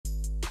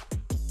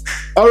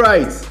All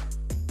right.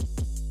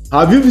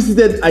 Have you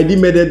visited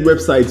iDealmedhealth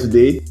website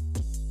today?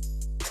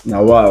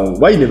 Now, wow,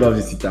 why you never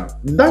visit her?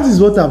 That is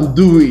what I'm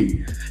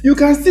doing. You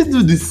can still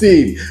do the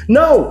same.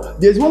 Now,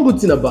 there's one good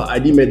thing about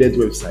iDealmedhealth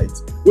website.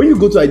 When you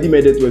go to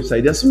iDealmedhealth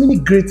website, there's so many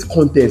great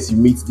contents you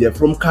meet there,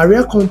 from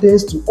career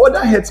contents to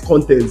other health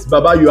contents.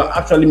 Baba, you are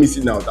actually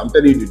missing out. I'm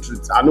telling you the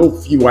truth. I don't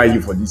feel why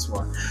you for this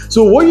one.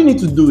 So what you need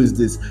to do is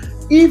this.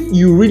 If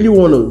you really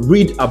want to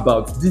read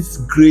about this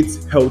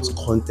great health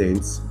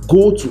content,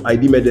 go to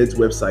iDealmedhealth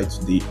website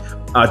today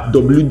at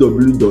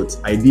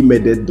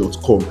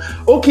www.iDealmedhealth.com.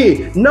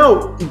 Okay,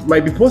 now it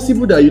might be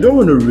possible that you don't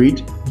want to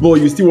read, but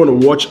you still want to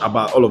watch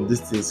about all of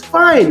these things.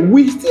 Fine,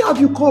 we still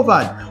have you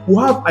covered. We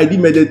have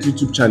iDealmedhealth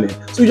YouTube channel.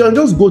 So you can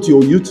just go to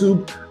your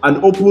YouTube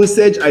and open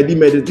search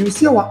iDealmedhealth. You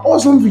see our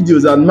awesome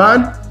videos, and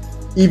man,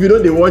 if you know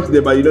they watch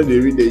them but you know they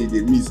read them,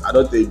 they miss. I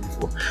don't tell you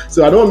before.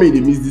 So I don't mean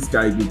they miss this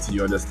kind of beauty,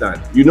 you understand?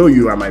 You know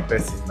you are my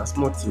person. That's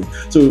nothing.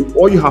 So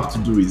all you have to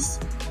do is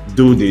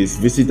do this,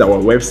 visit our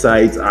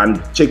website and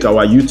check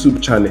our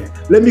YouTube channel.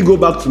 Let me go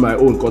back to my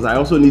own because I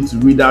also need to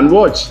read and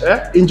watch.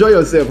 Enjoy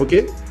yourself,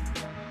 okay?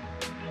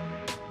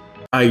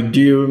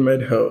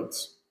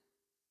 iDealmedhealth,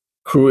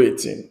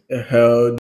 creating a health